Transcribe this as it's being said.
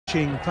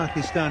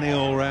Pakistani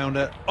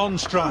all-rounder on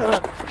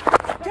strike,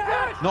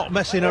 not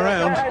messing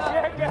around,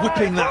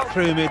 whipping that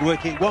through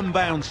mid-wicket. One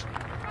bounce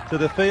to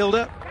the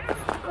fielder,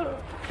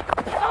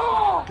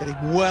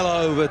 getting well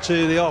over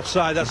to the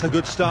offside. That's a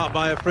good start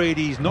by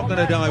Afridi. He's not going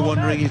to die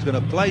wondering. He's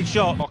going to play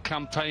shot. Our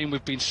campaign,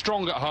 we've been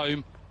strong at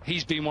home.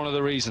 He's been one of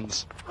the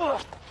reasons.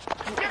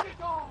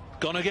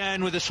 Gone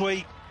again with a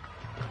sweep.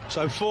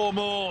 So 4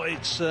 more.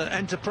 It's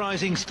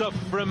enterprising stuff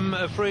from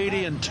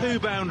Afridi, and 2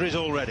 boundaries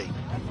already.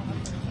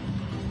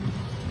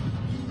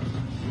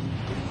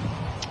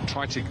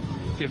 Try to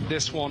give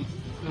this one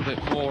a little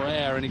bit more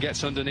air, and he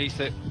gets underneath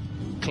it.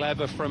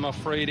 Clever from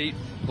Afridi.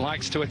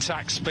 Likes to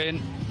attack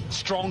spin.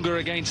 Stronger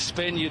against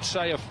spin, you'd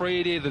say,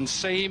 Afridi than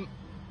seam.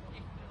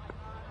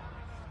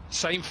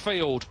 Same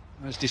field.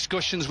 There's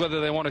discussions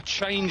whether they want to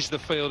change the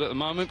field at the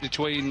moment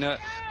between the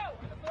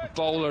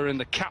bowler and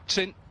the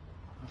captain.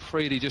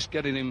 Afridi just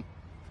getting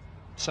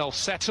himself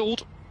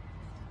settled.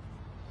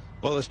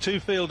 Well, there's 2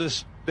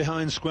 fielders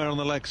behind square on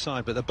the leg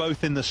side, but they're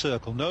both in the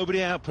circle.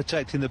 Nobody out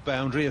protecting the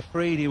boundary.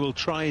 Afridi will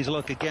try his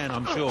luck again,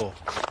 I'm sure.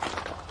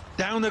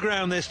 Down the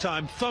ground this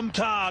time, thumped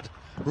hard,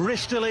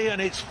 wristily,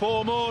 and it's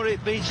 4 more.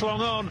 It beats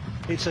long on.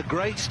 It's a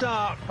great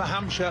start for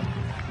Hampshire.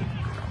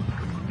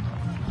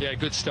 Yeah,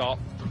 good start.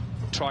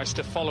 Tries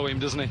to follow him,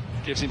 doesn't he?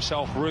 Gives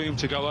himself room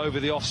to go over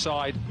the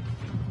offside.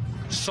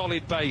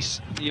 Solid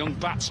base. The young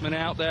batsman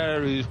out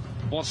there who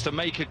wants to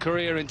make a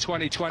career in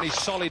 2020.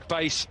 Solid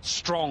base,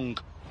 strong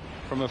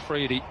from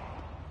Afridi.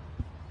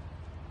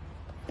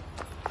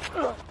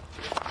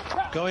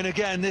 Going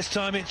again, this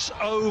time it's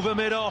over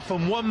mid-off,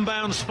 and 1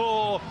 bounce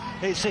 4.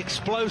 It's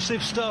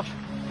explosive stuff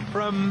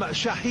from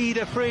Shahid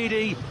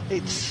Afridi.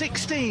 It's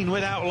 16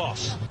 without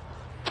loss.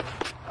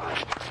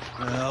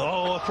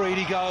 Oh,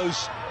 Afridi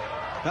goes.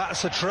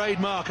 That's a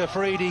trademark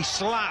Afridi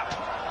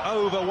slap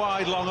over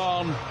wide long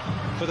on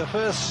for the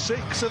first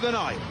 6 of the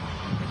night.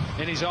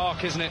 In his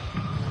arc, isn't it?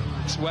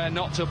 It's where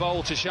not to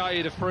bowl to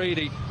Shahid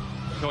Afridi.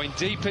 Going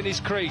deep in his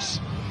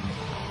crease.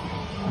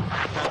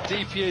 How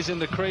deep he is in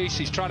the crease.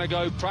 He's trying to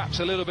go perhaps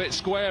a little bit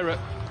squarer.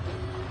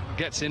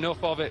 Gets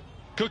enough of it.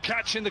 Good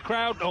catch in the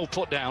crowd. Oh,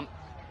 put down.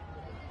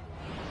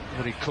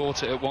 But he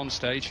caught it at one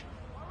stage.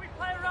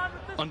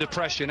 Under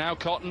pressure now,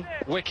 Cotton.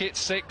 Wicket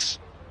 6.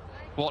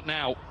 What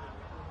now?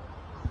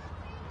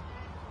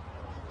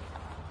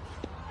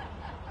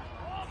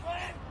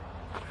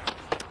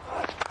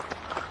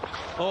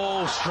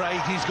 Oh,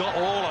 straight. He's got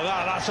all of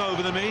that. That's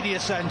over the media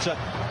centre.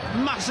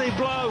 Massive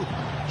blow.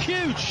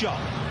 Huge shot.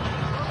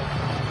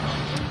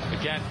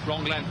 Again,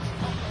 wrong length.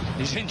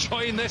 He's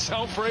enjoying this,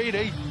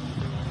 Afridi.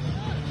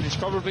 He's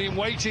probably been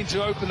waiting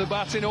to open the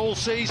batting all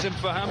season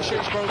for Hampshire.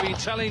 He's probably been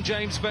telling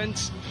James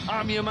Spence,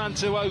 I'm your man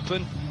to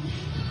open.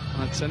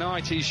 And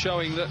tonight he's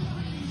showing that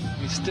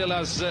he still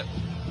has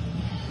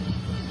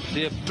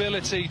the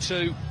ability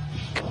to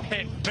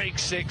hit big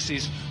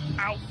 6s.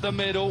 Out the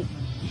middle,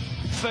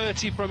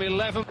 30 from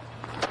 11.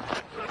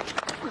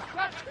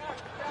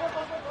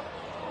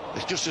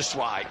 It's just a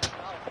swipe.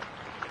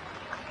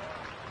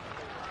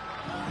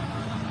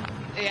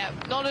 Yeah,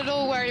 not at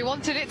all where he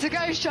wanted it to go,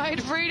 Shahid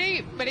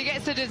Afridi, but he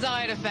gets the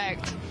desired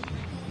effect.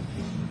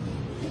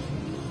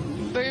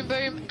 Boom,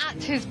 boom,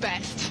 at his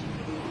best.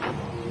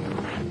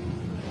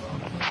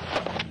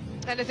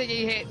 Anything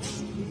he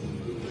hits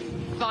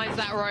finds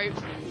that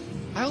rope.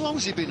 How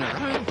long's he been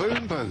around?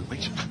 Boom, boom.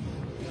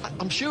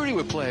 I'm sure he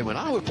was playing when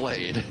I was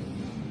playing.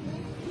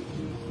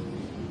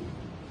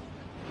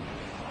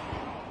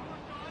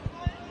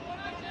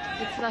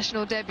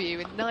 International debut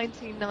in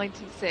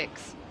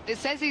 1996. It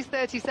says he's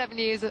 37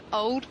 years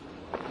old.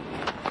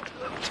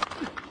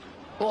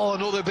 Oh,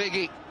 another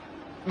biggie.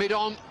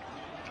 Mid-on.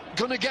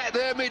 Gonna get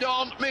there,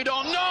 mid-on,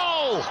 mid-on.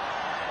 No!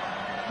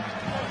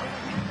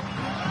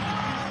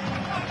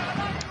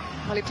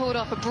 Well, he pulled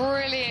off a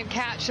brilliant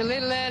catch a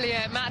little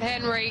earlier. Matt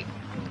Henry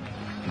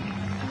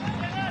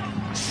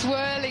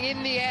swirling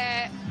in the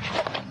air.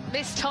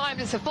 Mistimed,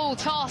 it's a full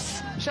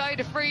toss. Shahid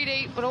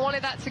Afridi, but I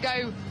wanted that to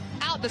go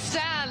out the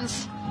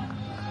stands.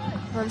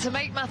 And to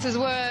make matters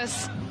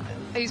worse,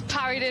 he's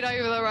parried it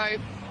over the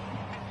rope.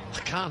 I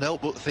can't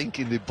help but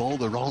thinking they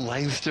bowled the wrong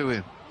length to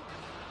him.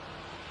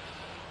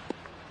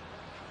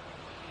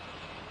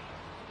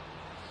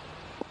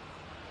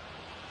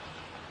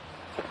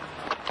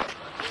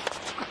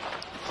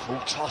 Full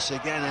toss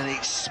again, and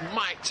it's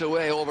smacked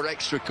away over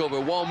extra cover.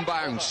 1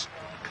 bounce.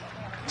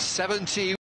 70.